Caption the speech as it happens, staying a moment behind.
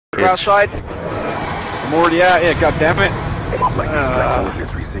We're outside. I'm already out here, goddammit.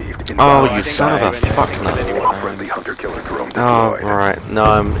 Coordinates received. Oh, you son of a fuck no. Friendly hunter-killer drone Oh, deployed. right. No,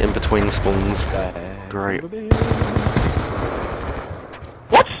 I'm in between spawns. Great.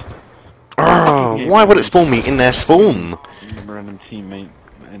 What? Oh, why would it spawn me in their spawn? Random teammate,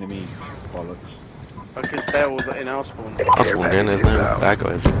 enemy, bollocks. Because they're all in our spawn. I spawned in, there's no bad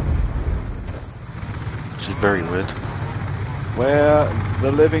guys. Which is very weird. Where the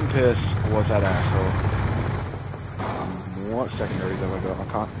living piss was that asshole? What secondaries have I got? I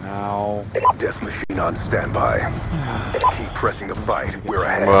can't now. Death machine on standby. Keep pressing the fight. We're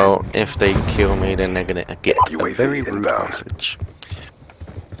ahead. Well, if they kill me, then they're gonna get a UAV very rude inbound. message.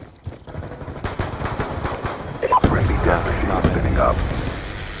 Friendly death machine spinning up.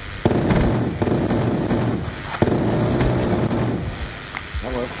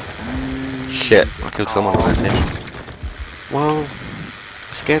 That works. Shit, I killed someone with him. Well, it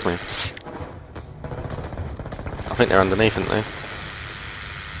scared me. I think they're underneath, aren't they?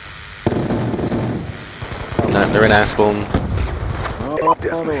 No, they're in our spawn.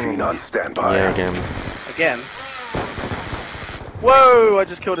 Death machine on standby. Yeah, again. Again. Whoa! I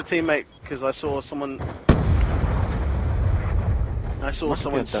just killed a teammate because I saw someone. I saw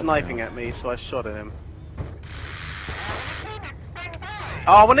someone sniping at me, so I shot at him.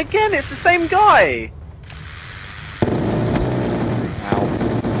 Oh, and again, it's the same guy. Ow.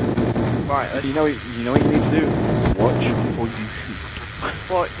 Right. You know what you need to do? Watch before you shoot.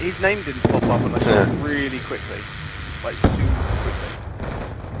 Well, his name didn't pop up, and I shot him really quickly, like super quickly.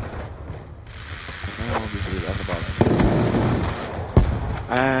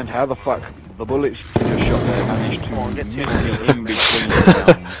 And how the fuck the bullets just shot there managed to Get miss to me in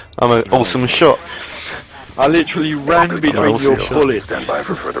between? I'm an awesome shot. I literally ran Good between job, your SEALs. bullets. Stand by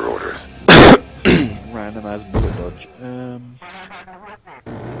for further orders. Random as bullet dodge.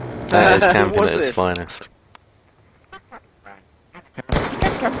 That is camping What's at its it? finest.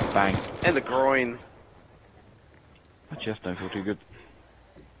 Bang. In the groin. I just don't feel too good.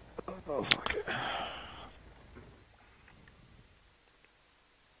 Oh fuck it.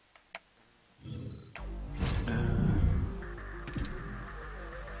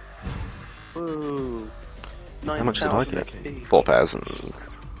 Ooh. How much did I get? 9,000 XP.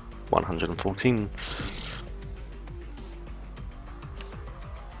 4,114.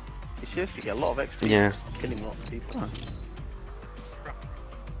 You seriously get a lot of XP. Yeah. Killing lots of people.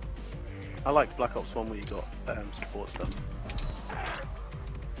 I like Black Ops 1 where you got support stuff.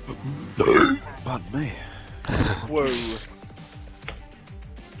 Pardon me. Whoa.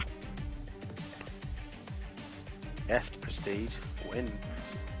 Yes, prestige. Win.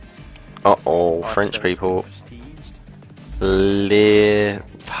 Uh-oh, French people. Les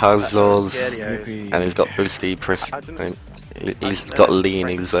puzzles. And he's got boosty press. He's got Lee in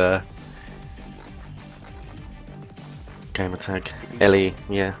his gamer tag. Ellie,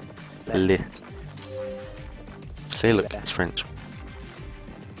 yeah. Le. See, look, it's French.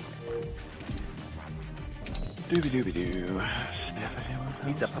 Doobie doobie doo.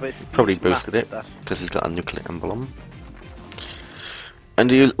 Probably boosted it because he's got a nuclear emblem. And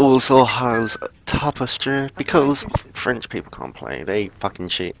he also has tapestry because French people can't play. They fucking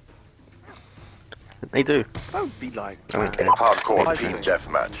cheat. They do. Don't be like I don't care. Hardcore team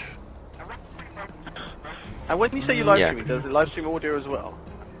deathmatch. And when you say you live Yeah. streaming, does it live stream audio as well?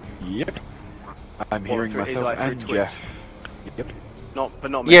 Yep. I'm hearing through- myself like through and Twitch? Jeff. Yep. But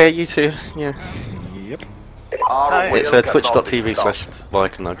not me. Yeah, you too. Yeah. Yep. It's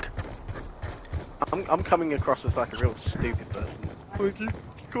twitch.tv/VIKANUG. I'm coming across as like a real stupid person. We'll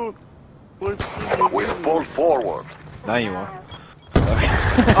pull forward. Now you are.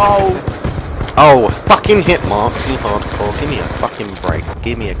 Oh! Oh, fucking hit marks in hardcore. Give me a fucking break.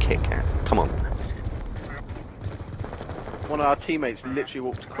 Give me a kick out. Come on. One of our teammates literally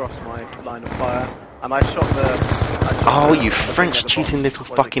walked across my line of fire, and I shot the. Oh, you French cheating little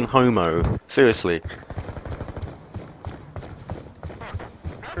fucking homo. Seriously.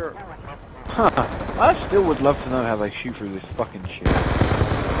 Sure. Huh. I still would love to know how they shoot through this fucking shit.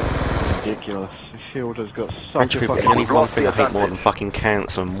 Ridiculous. This shield has got such French a people, fucking... the only one thing I hate more than fucking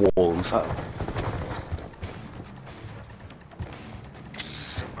counts and walls. Yes,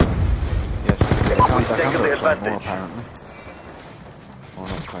 they can't Taking the more advantage. apparently. Or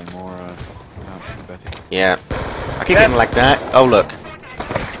not Claymore, Betty. Yeah. I keep getting like that. Oh look.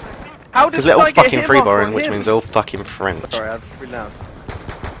 How Because did they're all I get fucking him free up barring, on which him? means they're all fucking French. Sorry, I've really loud.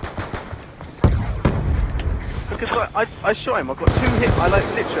 Because I shot him, I've got 2 hit,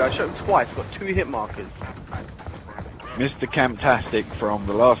 I shot him twice, got 2 hit markers. Mr. Camptastic from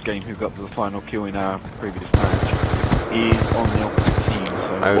the last game who got the final kill in our previous match is on the opposite team,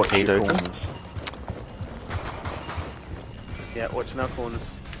 so watch Okay, your dokie. corners. Yeah, watching our corners.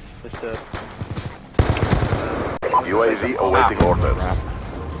 Mr. UAV awaiting orders.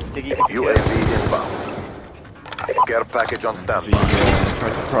 Diggy, UAV inbound. Care package on He standby. tried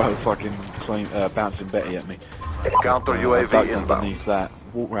to throw fucking bouncing Betty at me. Counter I UAV ducked inbound. underneath that,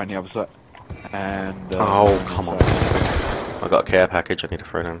 walked around the other side, and Oh, come on. I got a care package I need to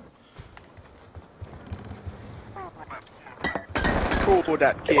throw down. Call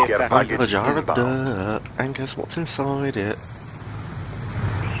that kid Care back. I got a package jar of inbound. dirt, and guess what's inside it?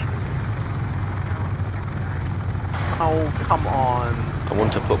 Oh, come on. I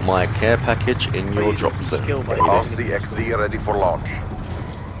want to put my care package in your drop zone. Kill by RCXD ready for launch.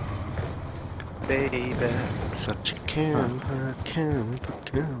 baby. Such a camper,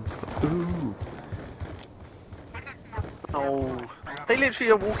 ooh. Oh, they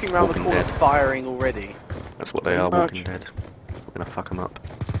literally are walking around Walking the corner Dead. firing already. That's what they are, Walking Dead. We're gonna fuck them up.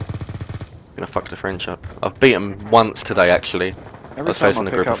 We're gonna fuck the French up. I've beat them once today, actually. I was facing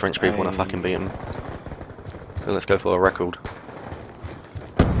a group of French people and I fucking beat them. So let's go for a record.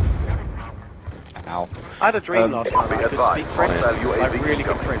 Ow. I had a dream last night. Be I could advised, speak French. hostile Like UAV really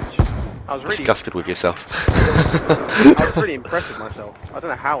good incoming. French. I was really, Disgusted with yourself. I was pretty impressed with myself. I don't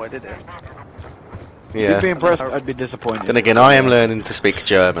know how I did it. Yeah. You'd be impressed, I'd be disappointed. Then again, I am learning to speak I'd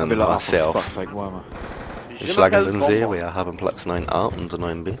German be like, oh, for myself. fuck's sake, why am I? Ich schlage den See, wir haben Platz 9a und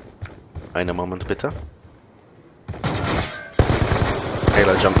 9b. Einen Moment bitte.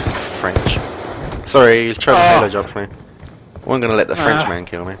 Halo jump French. Sorry, he's trying to Halo jump me. I wasn't gonna let the French man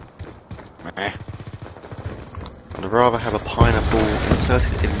kill me. Meh. I'd rather have a pineapple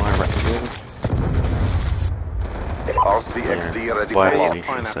inserted in my rectum. RCXD ready for Violently launch.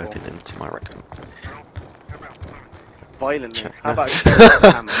 Pineapple. inserted into my rectum. Violently. Check. How about you with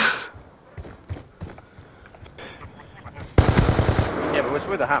a hammer? Yeah, but it's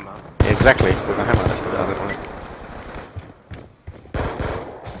with a hammer. Yeah, exactly, with a hammer, that's what I don't like.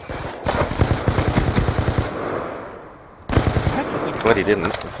 Glad he didn't.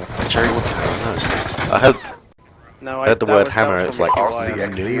 Cherry, what's no. I heard No, Heard the that word was hammer, from it's like-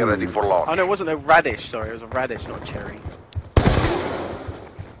 RCXD ready for launch. Oh no, it wasn't a radish, sorry, it was a radish, not a cherry.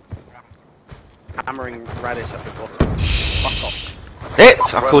 Hammering radish at the bottom. Fuck off.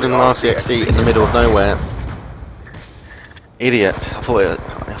 it! I called him an RCXD in the middle of nowhere. Idiot. I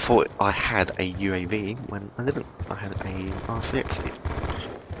thought I had a UAV when I didn't. I had a RCXD.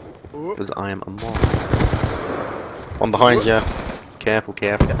 Because I am a moron. One behind you. Careful,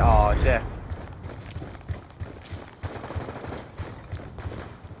 careful. Oh, Jeff.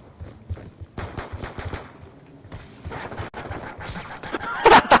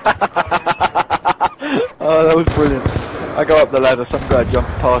 Oh, that was brilliant. I go up the ladder, some guy jumped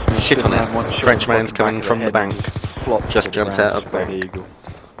past me. Shit on and it. one shot French in the man's fucking coming back from the head bank. and flopped Just to the jumped ground, out of the spread bank. eagle.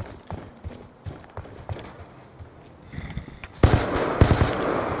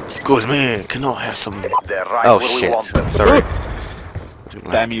 Excuse me, can I have some... They're right Oh where we shit, want them. sorry.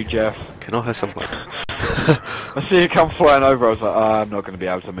 Damn you, Jeff. Can I have some... I see you come flying over, I was like, I'm not going to be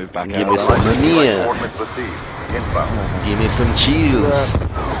able to move back Give out. me some Strike manure. coordinates received. Inbound. Give me some cheese.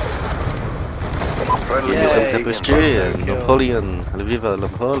 Friendly Give me some Yay. pepper stew. Napoleon. Viva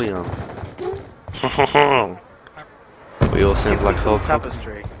Napoleon. We all sound like Hulk Hogan.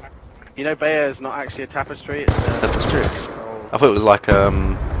 Tapestry. You know, Bayer is not actually a tapestry, it's a... Tapestry. I thought it was like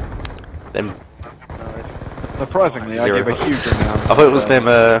them. Surprisingly, Zero I give a bucks. huge amount. I thought it was them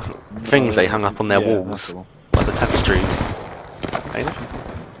things they hung up on their Yeah, walls, that's the one. like the tapestries. Ain't it?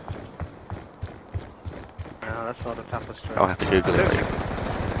 No, that's not a tapestry. I'll have to Google it later.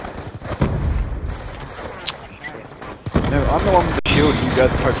 No, I'm the one with the shield, you guys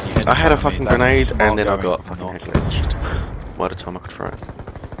poking your head I had a at me. fucking That's grenade smart and then I going, got fucking not- headglitched. By the time I could throw it.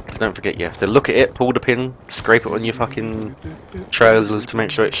 Because don't forget, you have to look at it, pull the pin, scrape it on your fucking trousers to make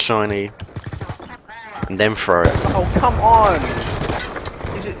sure it's shiny, and then throw it. Oh, come on!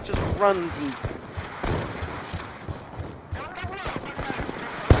 It just runs and...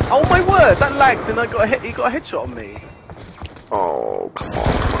 Oh my word, that lagged and I got a hit, he got a headshot on me. Oh, come on.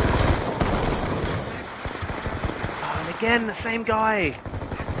 Oh, and again, the same guy.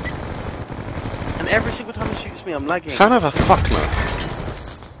 And every single time he shoots me, I'm lagging. Son of a fucknut.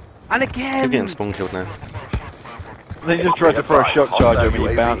 And You're again! getting spawn killed now. They just tried to throw a shock charge at me,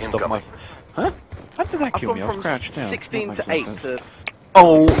 Hostile bounced UAV off my... Huh? How did that I've kill me? gone I was from crouched down. 16 That to makes 8 no sense. to...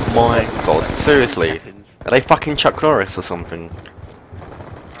 Oh my god, seriously? Are they fucking Chuck Norris or something?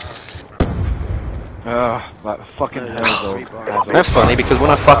 That fucking hell. That's funny because when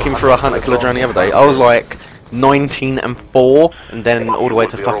I fucking threw a hunter killer drone the other day, I was like 19 and 4, and then all the way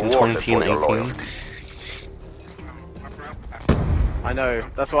to fucking 20 and 18. I I know.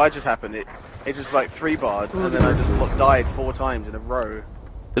 That's what just happened. It just like 3 bars, and then I just died 4 times in a row.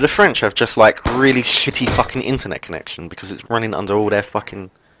 Do the French have just like really shitty fucking internet connection because it's running under all their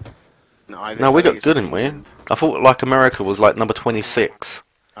fucking... No, we got good, didn't we? I thought like America was like number 26.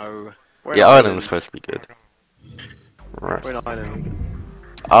 Oh. Yeah, Ireland was supposed to be good. Right. We're in Ireland.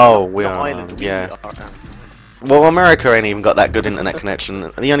 Oh, we Not are. Ireland, we Yeah. are. Well, America ain't even got that good internet connection.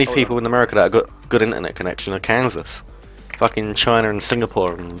 The only people in America that got good internet connection are Kansas. Fucking China and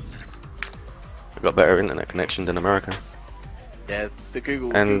Singapore and got better internet connection than America. Yeah, the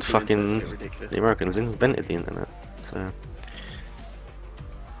Google And Google fucking internet's ridiculous. the Americans invented the internet. So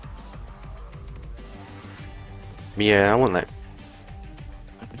yeah, I want that.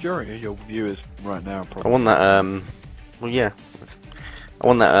 The majority of your viewers right now probably. I want that. Well, yeah. I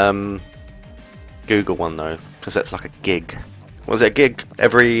want that. Google one though, because that's like a gig. Was it a gig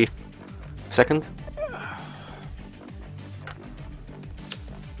every second?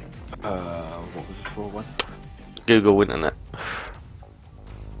 What was the full one? Google internet.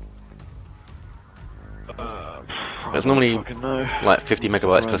 It's normally like 50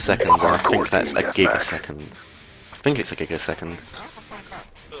 megabytes per second, and I think that's a gig a second. I think it's a gig a second.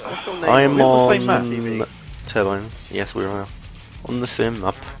 I'm on Turbine. Yes, we are on the sim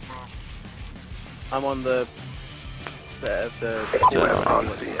up. I'm on the You have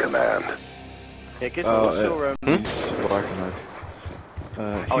on-scene command. Yeah, get what's your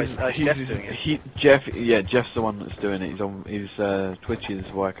Jeff's doing it. Jeff's the one that's doing it. He's on his Twitch is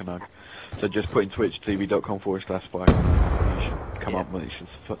VIKANUG. So just put in twitch.tv.com/VIKANUG. You should come up with it.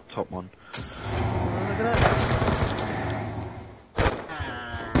 It's the top one.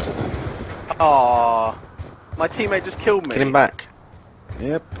 Aww, my teammate just killed me. Kill him back.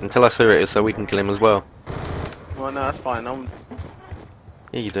 Yep. And tell us who it is so we can kill him as well. Well, no, that's fine.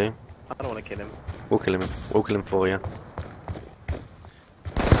 Yeah, you do. I don't want to kill him. We'll kill him. We'll kill him for you.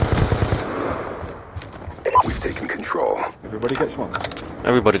 We've taken control. Everybody gets one.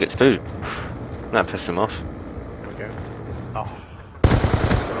 Everybody gets 2. That pissed him off. There we go. Oh.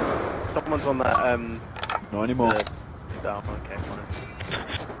 Someone's on that, Not anymore. Oh, okay, fine.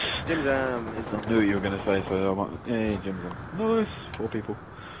 Jim Jam is I knew what you were going to say, so I'm like, hey, Jim Jam. Nice. 4 people.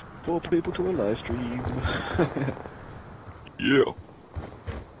 4 people to a live stream. Yeah.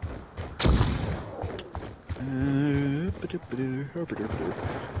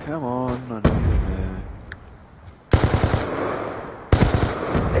 Come on, I know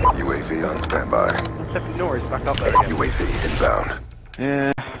UAV on standby. Except Norris back up there again. UAV inbound.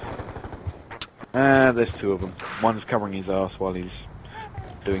 Yeah. There's 2 of them. One's covering his ass while he's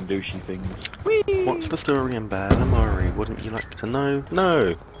doing douchey things. Whee! What's the story in Bad Amari? Wouldn't you like to know?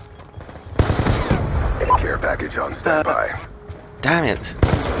 No! Care package on standby. Damn it!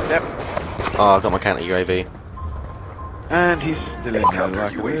 Yep. Oh, I got my counter UAV. And he's still in there Counter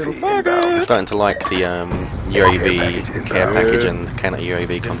like a little UAV bugger. inbound. I'm starting to like the UAV package care inbound. package and counter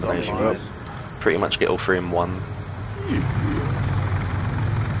UAV combination. Yep. Pretty much get all 3 in one.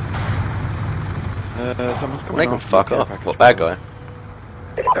 Someone's coming They can after fuck the care off. package. What bad guy?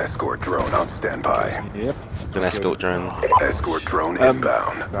 Escort drone on standby. Yep. An escort drone. Escort drone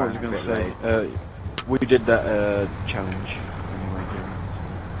inbound. What was I going to say? We did that challenge anyway.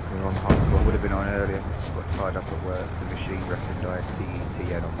 We were on hardcore, would have been on earlier, got tied up at work, the machine reckoned I had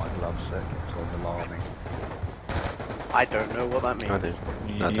TETN on my glove circuit, so I was alarming. I don't know what that means. I do.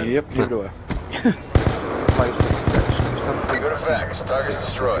 I don't. Yep, neither do I. We go to facts. Target's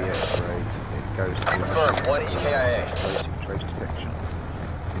destroyed. It goes to Confirm 1 EKIA. trace detection.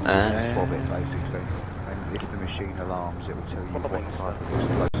 Bob it basically, and if the machine alarms it will tell you what type of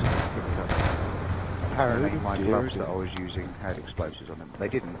explosives it's picked up. Apparently my gloves that I was using had explosives on them. They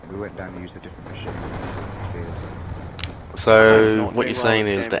didn't, we went down and used a different machine. So, what you're saying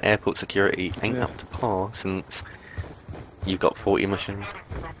is that airport security ain't up to par since you've got 40 missions.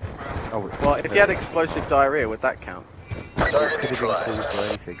 Oh, Well, if you had explosive diarrhea, would that count? Target could have been neutralized. called for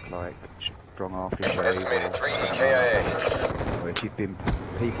anything like strong aftershave Estimated 3 or EKIA. or if you've been,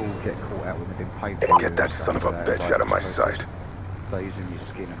 people get caught out when they've been painful. Get that son of a bitch out of my sight. Stays in your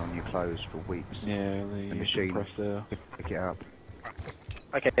skin and on your clothes for weeks. Yeah, The machine, compressor. pick it up.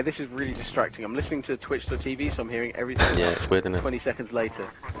 Okay, this is really distracting. I'm listening to twitch.tv, so I'm hearing everything Yeah, it's weird, isn't it? 20 seconds later.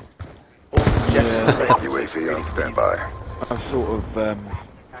 Yeah. UAV on standby. I've sort of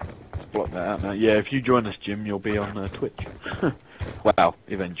blocked that out now. Yeah, if you join us, Jim, you'll be on Twitch. Well,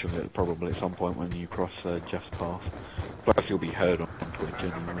 eventually, probably at some point when you cross Jeff's path. Plus, you'll be heard on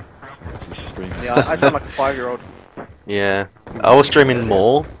Twitch anyway. So streaming. Yeah, I sound like a 5-year-old. Yeah. I was streaming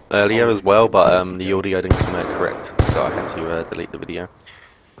more earlier as well, but the audio didn't come out correct, so I had to delete the video.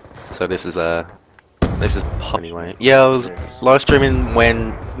 So this is This is anyway. Yeah, I was live streaming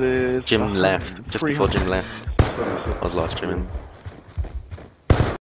when There's Jim left. Just before Jim left, I was live streaming.